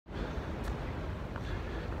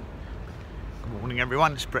Morning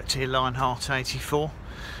everyone, it's Brett here, Lionheart84,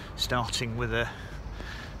 starting with a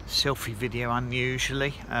selfie video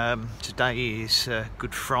unusually. Today is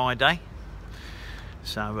Good Friday,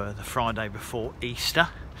 so the Friday before Easter,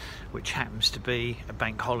 which happens to be a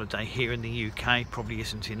bank holiday here in the UK, probably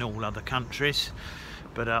isn't in all other countries,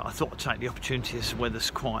 but I thought I'd take the opportunity as the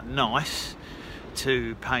weather's quite nice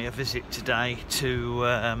to pay a visit today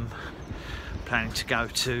to planning to go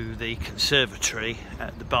to the conservatory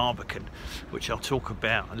at the Barbican, which I'll talk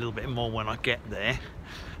about a little bit more when I get there.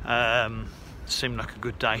 Seemed like a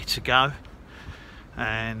good day to go,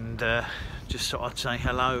 and just thought I'd say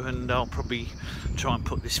hello, and I'll probably try and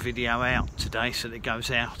put this video out today so that it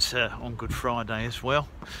goes out on Good Friday as well.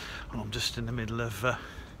 I'm just in the middle of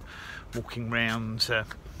walking round,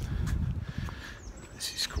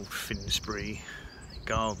 this is called Finsbury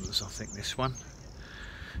Gardens, I think this one.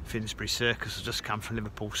 Finsbury Circus. I've just come from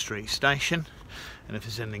Liverpool Street Station, and if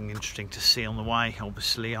there's anything interesting to see on the way,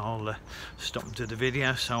 obviously I'll stop and do the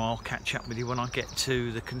video, so I'll catch up with you when I get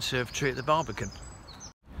to the conservatory at the Barbican.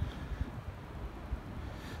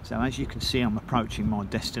 So as you can see, I'm approaching my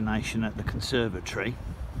destination at the conservatory.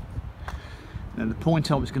 Now the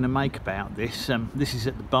point I was going to make about this, this is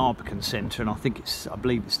at the Barbican Centre, and I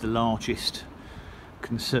believe it's the largest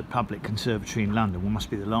public conservatory in London. Well, must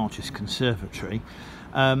be the largest conservatory.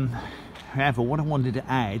 However, what I wanted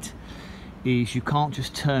to add is you can't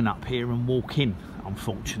just turn up here and walk in,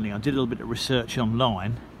 unfortunately. I did a little bit of research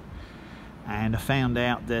online, and I found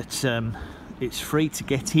out that it's free to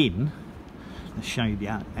get in. Let's show you the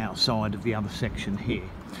outside of the other section here.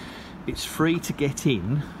 It's free to get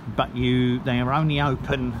in, but they are only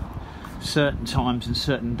open certain times and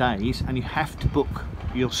certain days, and you have to book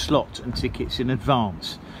your slot and tickets in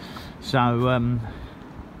advance. So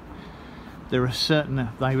there are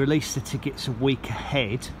they release the tickets a week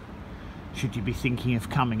ahead should you be thinking of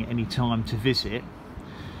coming at any time to visit,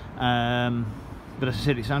 but as I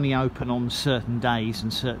said, it's only open on certain days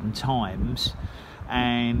and certain times,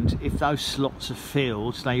 and if those slots are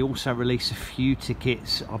filled, they also release a few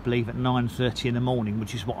tickets, I believe at 9:30 in the morning,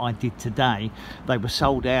 which is what I did today. They were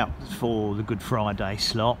sold out for the Good Friday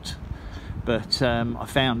slot, but I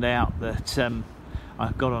found out that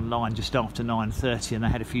I got online just after 9:30 and they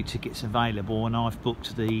had a few tickets available, and I've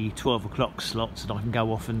booked the 12 o'clock slot so that I can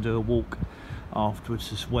go off and do a walk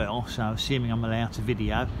afterwards as well. So assuming I'm allowed to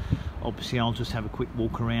video, obviously I'll just have a quick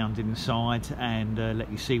walk around inside and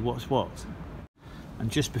let you see what's what. And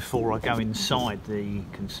just before I go inside the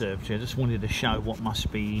conservatory, I just wanted to show what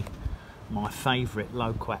must be my favourite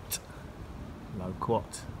loquat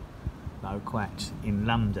in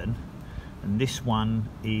London. And this one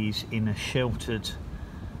is in a sheltered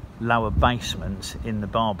lower basement in the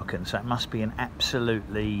Barbican, so it must be an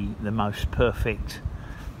absolutely the most perfect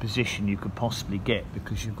position you could possibly get,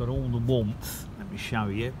 because you've got all the warmth. Let me show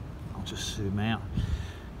you, I'll just zoom out.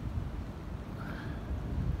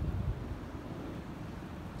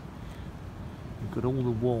 You've got all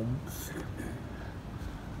the warmth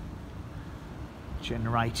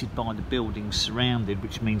generated by the buildings surrounded,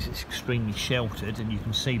 which means it's extremely sheltered, and you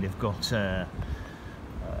can see they've got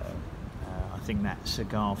I think that's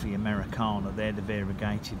Agave Americana there, the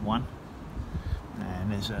variegated one,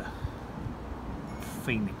 and there's a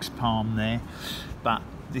phoenix palm there. But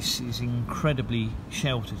this is incredibly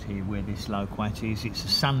sheltered here where this loquat is. It's a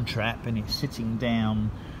sun trap, and it's sitting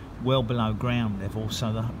down well below ground level,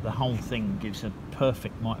 so the whole thing gives a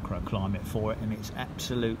perfect microclimate for it, and it's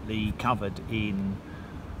absolutely covered in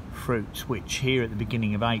fruits, which here at the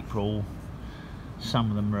beginning of April,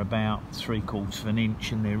 some of them are about 3/4 of an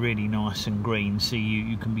inch, and they're really nice and green, so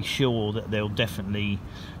you can be sure that they'll definitely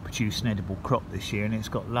produce an edible crop this year, and it's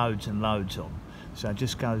got loads and loads on. So it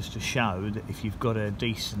just goes to show that if you've got a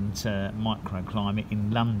decent microclimate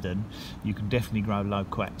in London, you can definitely grow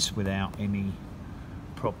loquats without any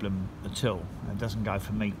problem at all. It doesn't go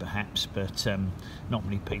for me perhaps, but not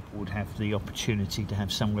many people would have the opportunity to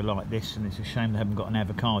have somewhere like this, and it's a shame they haven't got an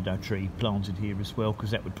avocado tree planted here as well,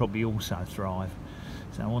 because that would probably also thrive.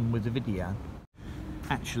 So on with the video.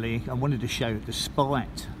 Actually, I wanted to show,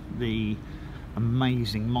 despite the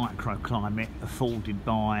amazing microclimate afforded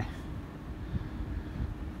by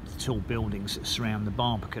the tall buildings that surround the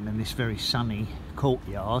Barbican and this very sunny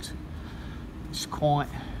courtyard, it's quite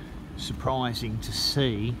surprising to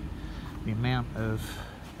see the amount of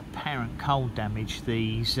apparent cold damage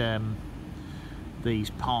these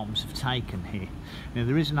palms have taken here. Now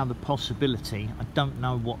there is another possibility. I don't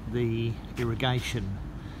know what the irrigation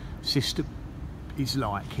system is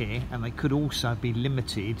like here, and they could also be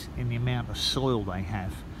limited in the amount of soil they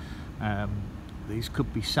have. These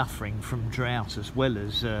could be suffering from drought as well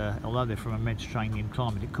as, although they're from a Mediterranean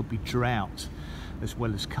climate, it could be drought as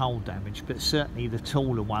well as cold damage, but certainly the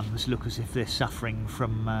taller ones look as if they're suffering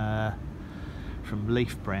from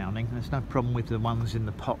leaf browning. There's no problem with the ones in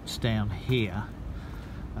the pots down here.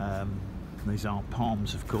 These are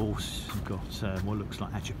palms, of course. You've got what looks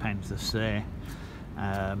like Atropanthus there,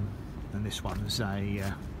 and this one's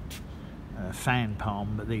a fan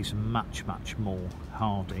palm, but these are much more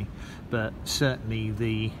hardy. But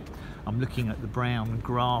certainly I'm looking at the brown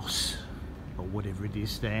grass or whatever it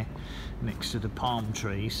is there next to the palm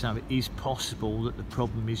tree, so it is possible that the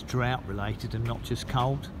problem is drought related and not just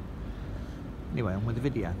cold. Anyway, on with the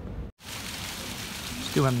video.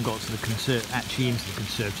 Still haven't got to the actually into the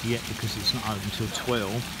conservatory yet because it's not open until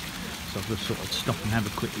 12, so I've got to sort of stop and have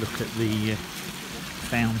a quick look at the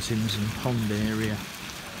fountains and pond area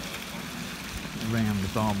around the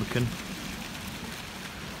Barbican.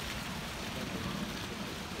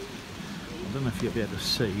 I don't know if you'll be able to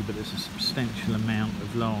see, but there's a substantial amount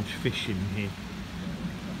of large fish in here.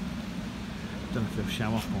 I don't know if they'll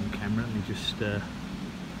show up on camera. Let me just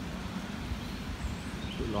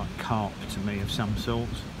look like carp to me of some sort.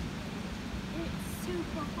 It's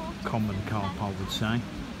super hot. Common carp, I would say.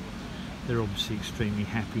 They're obviously extremely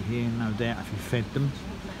happy here. No doubt if you fed them,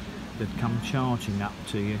 they'd come charging up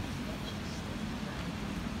to you.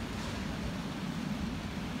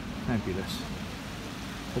 Fabulous.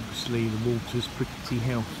 Obviously the water's pretty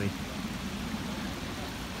healthy.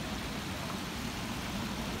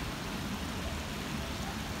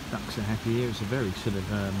 Ducks are happy here. It's a very sort of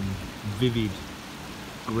vivid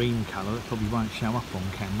green colour that probably won't show up on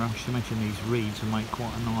camera. I should imagine these reeds will make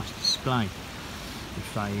quite a nice display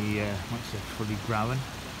if they once they're fully grown.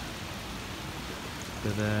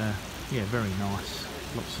 But yeah, very nice.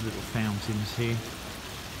 Lots of little fountains here,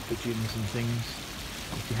 pigeons and things.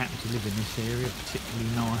 If you happen to live in this area, a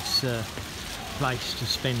particularly nice place to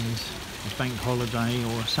spend a bank holiday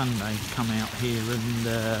or a Sunday. Come out here and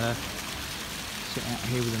sit out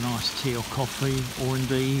here with a nice tea or coffee, or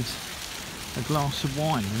indeed a glass of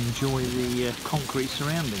wine, and enjoy the concrete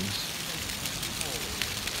surroundings.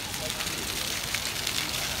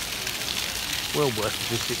 Well worth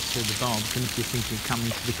a visit to the Barbican if you're thinking of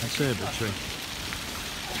coming to the conservatory.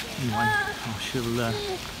 Anyway, I shall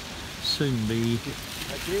soon be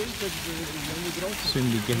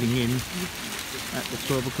getting in at the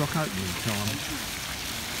 12 o'clock opening time.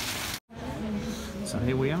 So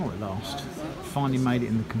here we are at last. Finally made it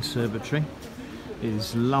in the conservatory. It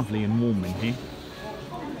is lovely and warm in here.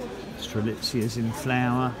 Strelitzias in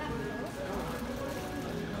flower.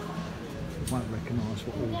 You won't recognise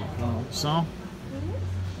what all the plants are.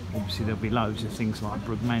 Obviously there'll be loads of things like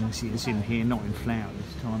brugmansias in here, not in flower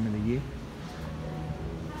this time of the year.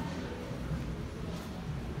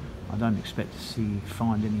 I don't expect to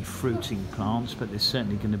find any fruiting plants, but there's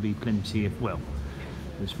certainly going to be plenty of, well,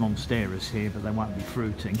 there's monsteras here, but they won't be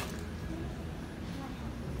fruiting.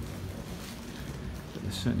 But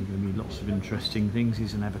there's certainly going to be lots of interesting things.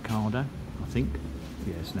 Here's an avocado, I think.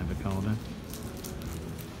 Yeah, it's an avocado.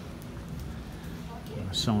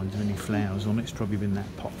 No signs of any flowers on it. It's probably been in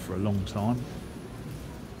that pot for a long time.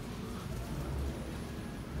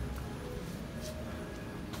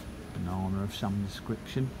 Banana of some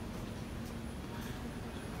description.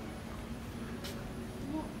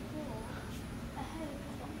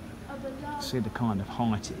 See the kind of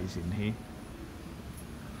height it is in here.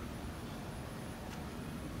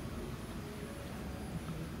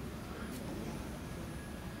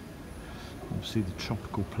 Obviously the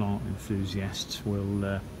tropical plant enthusiasts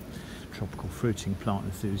will, tropical fruiting plant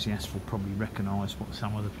enthusiasts will probably recognise what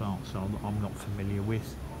some of the plants are that I'm not familiar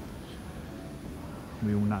with.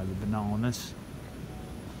 We all know the bananas,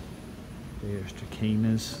 the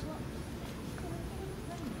Aerostrachinas.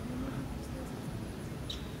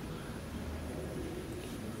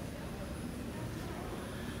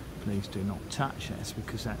 Please do not touch, that's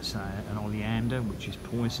because that's an oleander which is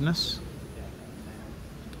poisonous.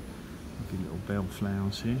 Lovely little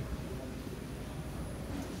bellflowers here.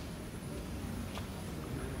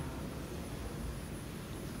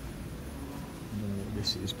 I don't know what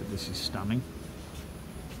this is, but this is stunning.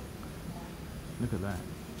 Look at that.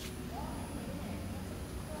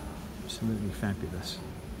 Absolutely fabulous.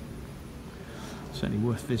 Certainly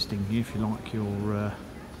worth visiting here if you like your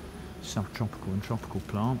subtropical and tropical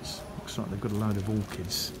plants. Looks like they've got a load of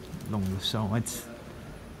orchids along the sides.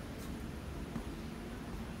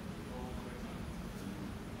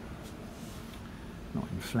 Not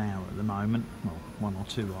in flower at the moment. Well, one or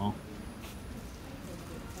two are.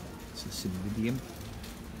 It's a cymbidium.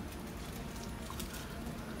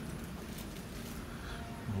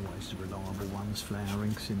 Always the reliable ones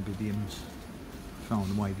flowering. Cymbidiums far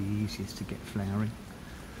and away the easiest to get flowering.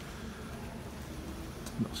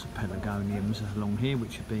 Lots of pelargoniums along here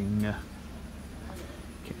which are being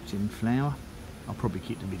kept in flower. I'll probably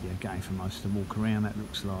keep the video going for most of the walk around. That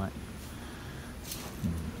looks like,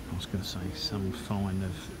 I was going to say some form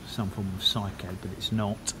of cycad, but it's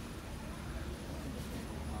not.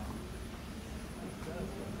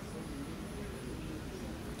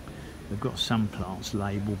 They've got some plants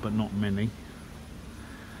labelled, but not many.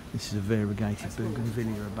 This is a variegated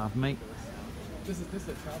bougainvillea above me.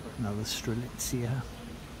 Another strelitzia.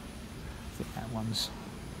 I think that one's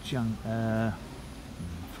I've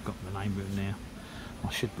forgotten the name of it now. I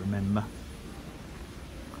should remember.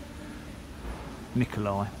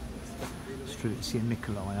 Nikolai. Strelitzia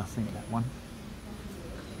Nikolai, I think that one.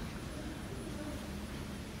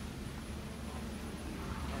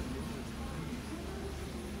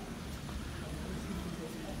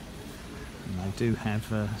 And they do have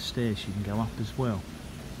stairs you can go up as well.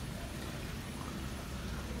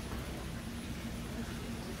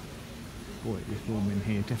 Boy, it is warm in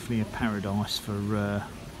here. Definitely a paradise for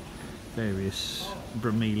various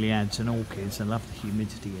bromeliads and orchids. I love the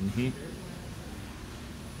humidity in here.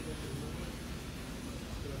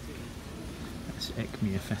 That's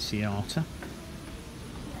Echmea fasciata.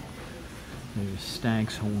 There's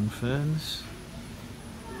stag's horn ferns.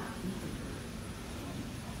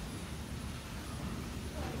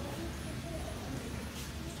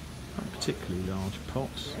 Not particularly large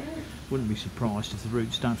pots. Wouldn't be surprised if the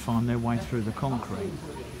roots don't find their way through the concrete.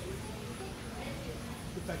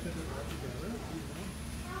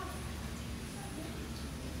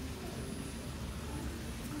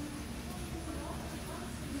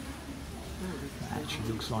 That actually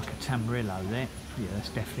looks like a tamarillo there. Yeah, that's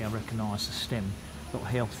definitely, I recognise the stem. A lot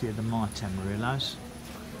healthier than my tamarillos.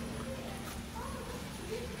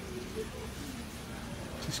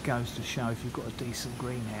 Just goes to show, if you've got a decent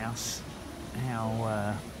greenhouse,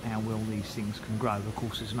 how well these things can grow. Of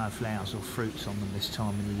course, there's no flowers or fruits on them this time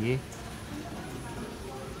of the year.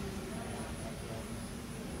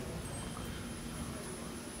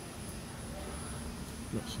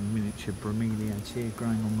 Lots of miniature bromeliads here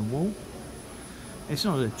growing on the wall. It's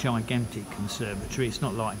not a gigantic conservatory, it's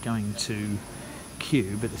not like going to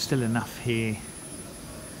Kew, but there's still enough here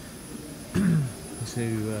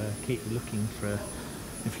to keep looking for.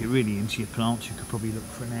 If you're really into your plants, you could probably look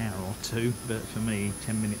for an hour or two, but for me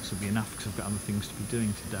 10 minutes will be enough because I've got other things to be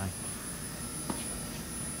doing today.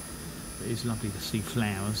 But it is lovely to see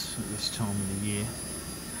flowers at this time of the year,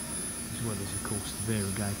 as well as of course the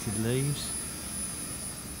variegated leaves.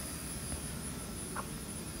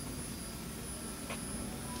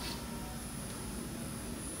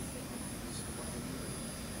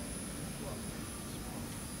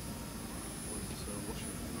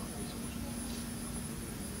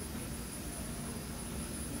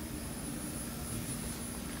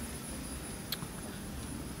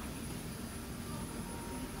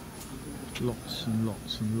 Lots and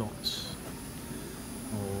lots and lots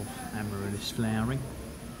of amaryllis flowering.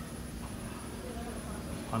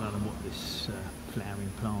 I don't know what this flowering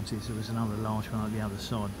plant is. There was another large one on the other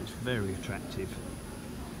side, but it's very attractive.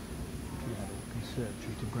 If you have a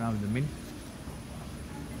conservatory to grow them in.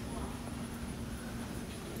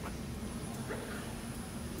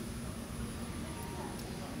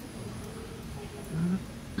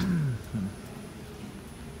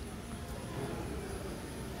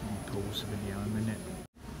 Pause the video a minute.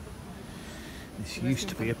 This used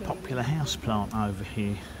to be a popular house plant over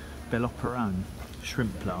here, Belloperone,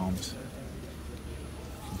 shrimp plant.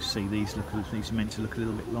 You can see these are meant to look a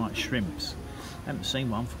little bit like shrimps. Haven't seen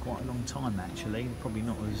one for quite a long time actually. They're probably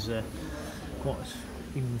not as quite as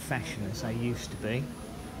in fashion as they used to be.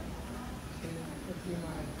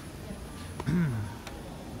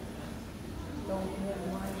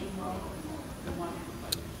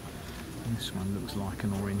 This one looks like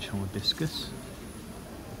an orange hibiscus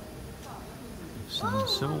of some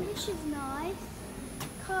sort. This is nice.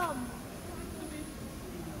 Come.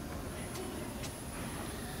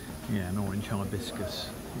 Yeah, an orange hibiscus,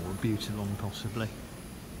 or a butylon possibly.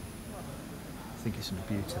 I think it's an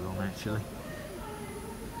butylon actually.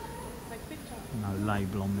 No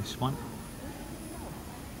label on this one.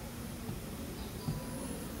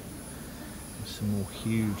 There's some more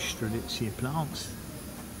huge strelitzia plants.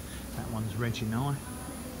 That one's Reginae.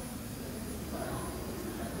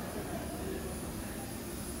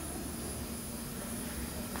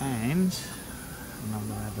 And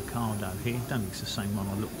another avocado here. Don't think it's the same one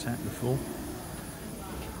I looked at before.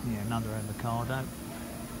 Yeah, another avocado.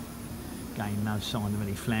 Again, no sign of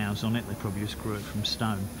any flowers on it. They probably just grew it from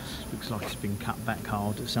stone. Looks like it's been cut back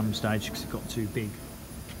hard at some stage because it got too big.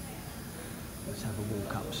 Let's have a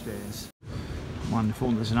walk upstairs.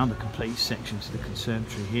 Wonderful. There's another complete section to the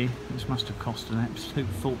conservatory here. This must have cost an absolute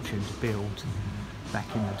fortune to build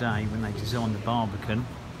back in the day when they designed the Barbican.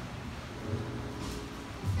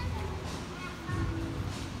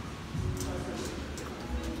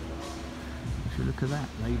 If you look at that,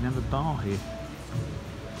 they even have a bar here.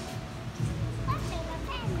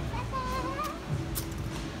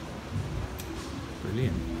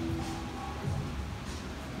 Brilliant.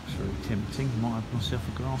 Looks very tempting. Might have myself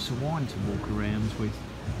a glass of wine to walk around with.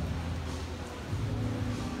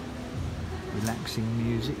 Relaxing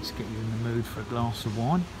music to get you in the mood for a glass of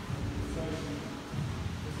wine.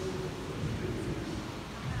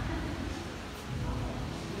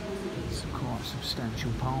 Some quite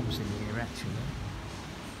substantial palms in here actually.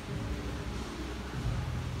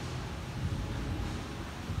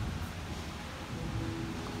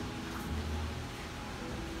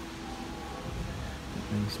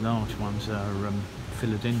 These large ones are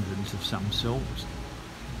philodendrons of some sort.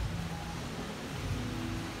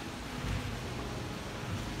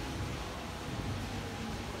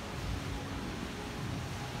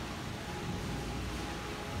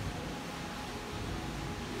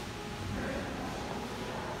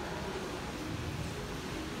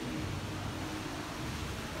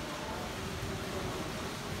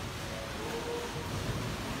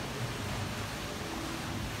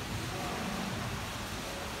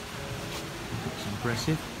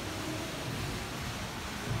 Impressive.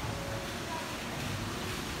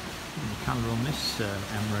 And the colour on this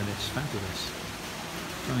amaryllis is fabulous.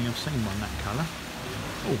 I don't think I've seen one that colour.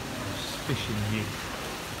 Oh, there's fish in here.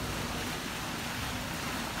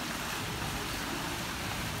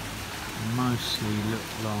 Mostly look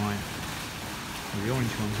like, well, the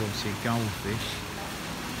orange one's obviously a goldfish.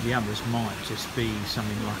 The others might just be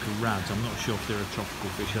something like a rudd. I'm not sure if they're a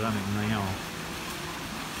tropical fish. I don't think they are.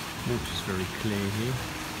 Water's very clear here,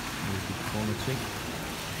 very good quality.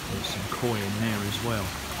 There's some koi in there as well.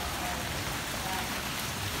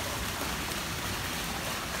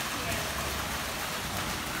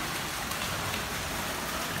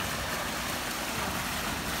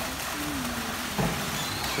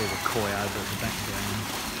 See the koi over at the background.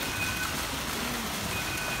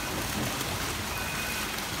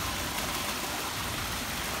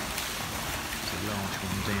 There's a large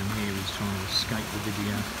one down here who's trying to escape the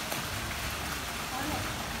video.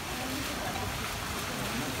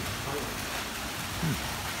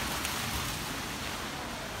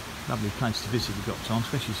 Lovely place to visit if you've got time,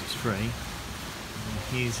 especially if it's free. And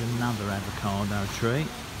here's another avocado tree.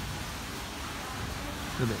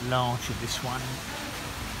 A little bit larger, this one.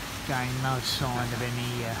 Again, no sign of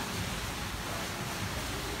any,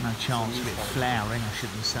 no chance of it flowering, I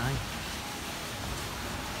shouldn't say.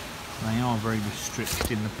 They are very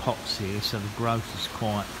restricted in the pots here, so the growth is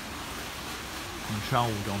quite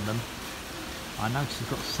controlled on them. I noticed they've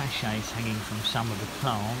got sachets hanging from some of the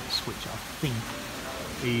plants, which I think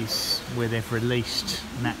is where they've released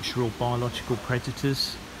natural biological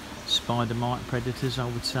predators, spider mite predators, I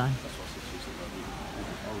would say.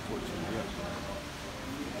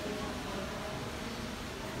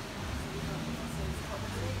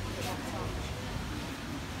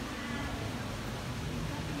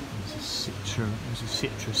 There's a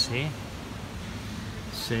citrus here.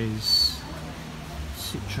 It says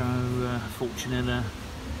Citro Fortunata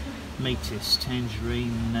Metis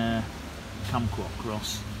Tangerine Kumquat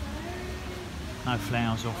cross. No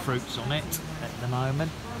flowers or fruits on it at the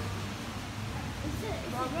moment.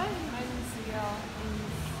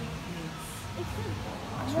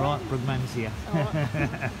 That's right, Brugmansia.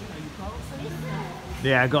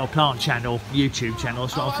 Yeah, I've got a plant channel, YouTube channel,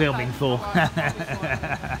 that's what I'm filming for.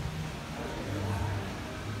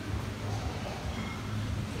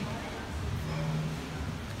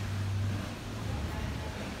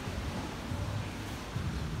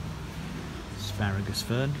 Asparagus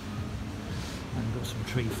fern, and got some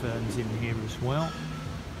tree ferns in here as well.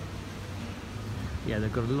 Yeah,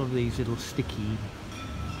 they've got a lot of these little sticky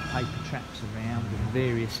paper traps around and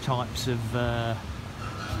various types of yeah,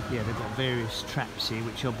 they've got various traps here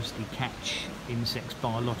which obviously catch insects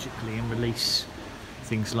biologically and release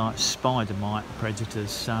things like spider mite predators,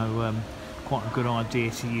 so quite a good idea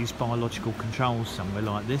to use biological controls somewhere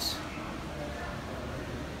like this.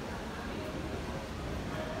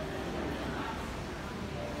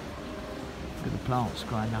 Look at the plants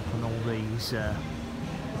growing up on all these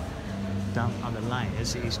other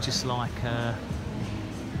layers. It's just like a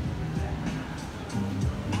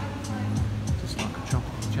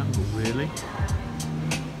tropical jungle, really.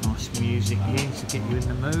 Nice music here to get you in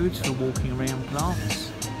the mood for walking around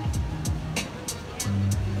plants.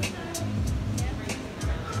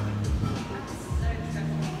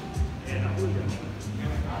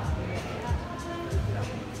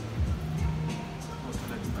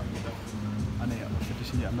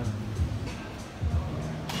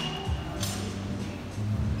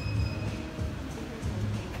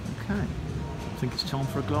 Okay, I think it's time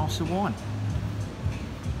for a glass of wine.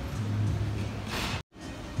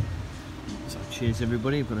 So cheers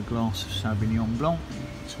everybody, I've got a glass of Sauvignon Blanc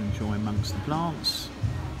to enjoy amongst the plants.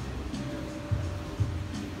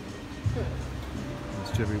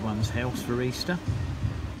 It's to everyone's health for Easter.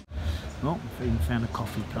 Well, I've even found a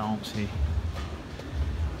coffee plant here.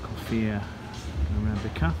 Coffee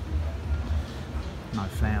Barbican. No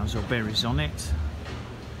flowers or berries on it.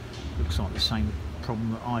 Looks like the same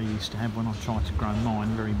problem that I used to have when I tried to grow mine,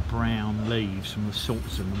 very brown leaves from the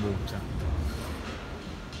salts in the water.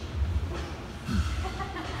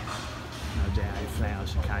 No doubt it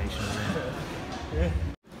flowers occasionally.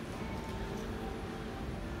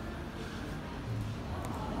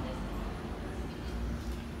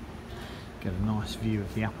 Get a nice view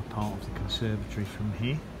of the upper part of the conservatory from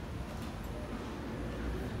here.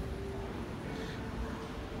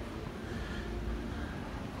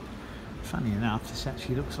 Funny enough, this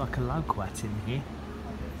actually looks like a loquat in here.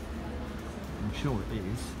 I'm sure it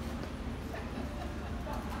is.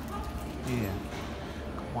 Yeah,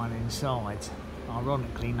 got one inside.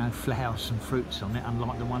 Ironically, no flowers and fruits on it,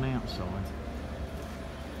 unlike the one outside.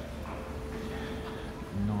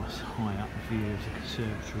 A nice high up view of the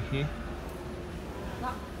conservatory here.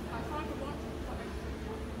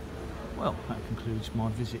 Well, that concludes my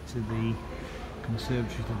visit to the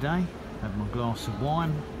conservatory today. Had my glass of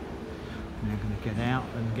wine. Now going to get out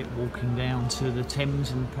and get walking down to the Thames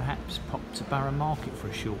and perhaps pop to Borough Market for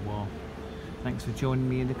a short while. Thanks for joining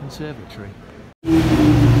me in the conservatory. It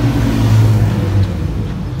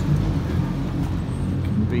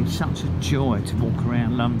can be such a joy to walk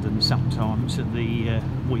around London sometimes at the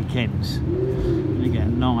weekends. You get a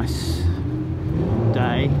nice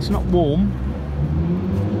day. It's not warm.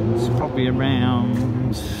 It's probably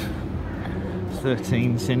around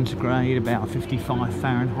 13 centigrade, about 55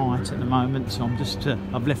 Fahrenheit at the moment. So I'm just,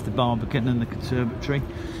 I've left the Barbican and the conservatory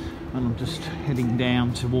and I'm just heading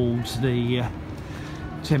down towards the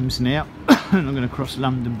Thames now. And I'm going to cross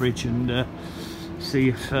London Bridge and see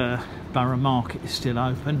if Borough Market is still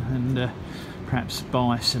open and perhaps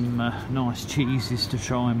buy some nice cheeses to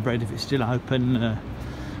try and bread if it's still open.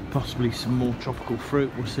 Possibly some more tropical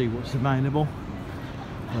fruit, we'll see what's available.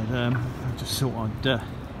 But I just thought I'd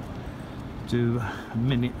do a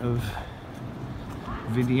minute of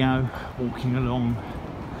video walking along.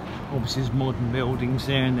 Obviously there's modern buildings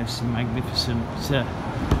there and there's some magnificent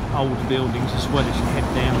old buildings as well as you head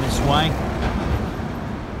down this way.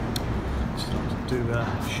 Just like to do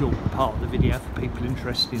a short part of the video for people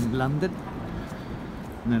interested in London,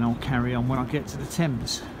 and then I'll carry on when I get to the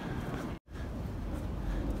Thames.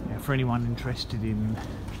 Yeah, for anyone interested in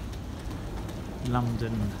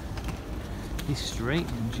London history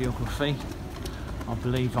and geography, I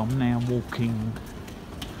believe I'm now walking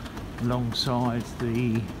alongside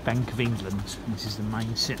the Bank of England. This is the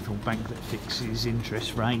main central bank that fixes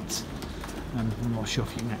interest rates, and I'm not sure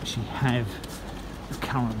if you can actually have a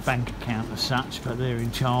current bank account as such, but they're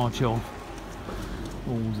in charge of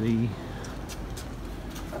all the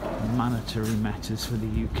monetary matters for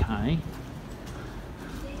the UK.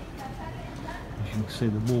 As you can see,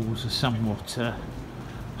 the walls are somewhat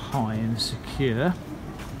high and secure.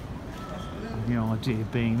 The idea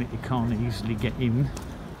being that you can't easily get in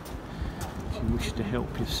if you wish to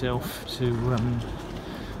help yourself to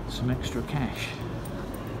some extra cash.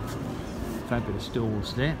 Fabulous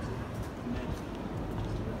doors there.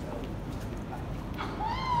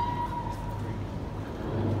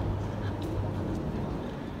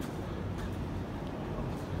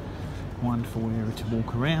 Wonderful area to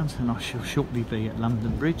walk around, and I shall shortly be at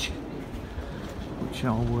London Bridge, which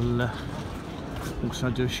I will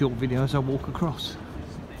also do a short video as I walk across.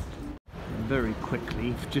 Very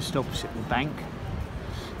quickly, just opposite the bank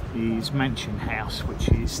is Mansion House, which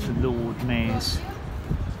is the Lord Mayor's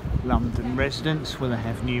London residence, where they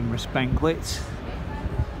have numerous banquets.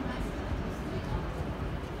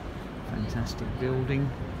 Fantastic building.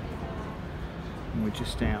 And we're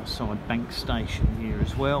just outside Bank Station here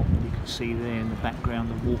as well. You can see there in the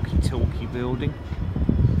background the walkie-talkie building.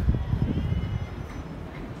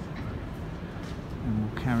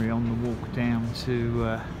 And we'll carry on the walk down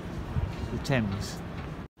to the Thames.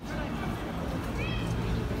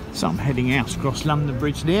 So I'm heading out across London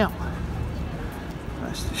Bridge now.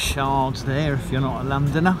 That's the Shards there if you're not a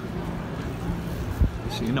Londoner.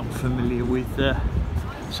 So you're not familiar with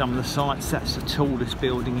some of the sites. That's the tallest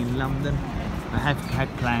building in London. They have had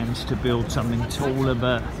plans to build something taller,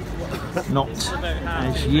 but not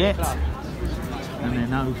as yet. And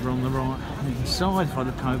then over on the right hand side, if I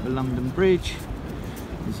look over London Bridge,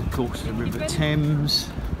 is of course the River Thames.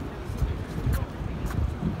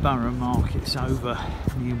 Borough Market's over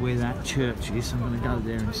near where that church is. I'm going to go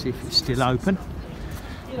there and see if it's still open,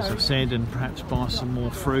 as I said, and perhaps buy some more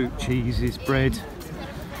fruit, cheeses, bread,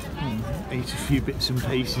 eat a few bits and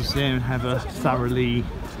pieces there and have a thoroughly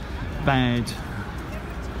bad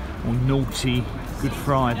or naughty Good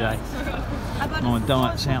Friday. My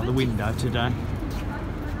diet's out the window today.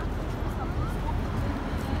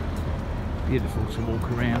 Beautiful to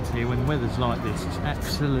walk around here when the weather's like this. It's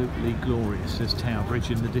absolutely glorious. There's Tower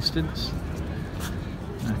Bridge in the distance.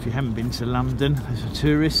 Now, if you haven't been to London as a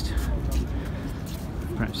tourist,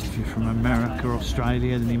 perhaps if you're from America or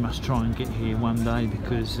Australia, then you must try and get here one day,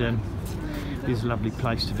 because it is a lovely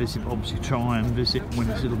place to visit. But obviously try and visit when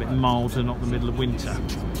it's a little bit milder, not the middle of winter.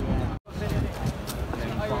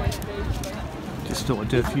 Just thought I'd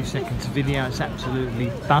do a few seconds of video. It's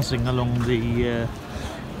absolutely buzzing along the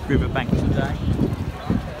riverbank today.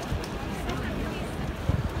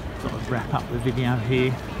 Thought I'd wrap up the video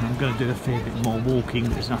here. I'm going to do a fair bit more walking.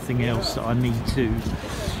 There's nothing else that I need to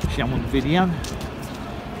show on the video.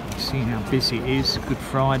 See how busy it is. Good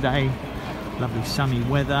Friday, lovely sunny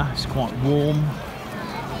weather. It's quite warm,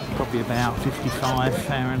 probably about 55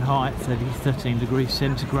 Fahrenheit, 13 degrees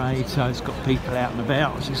centigrade, so it's got people out and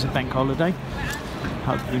about. It's a bank holiday.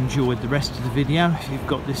 Hope you enjoyed the rest of the video if you've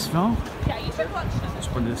got this far.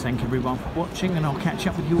 Just wanted to thank everyone for watching, and I'll catch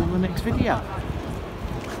up with you on the next video.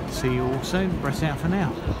 See you all soon. Press out for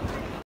now.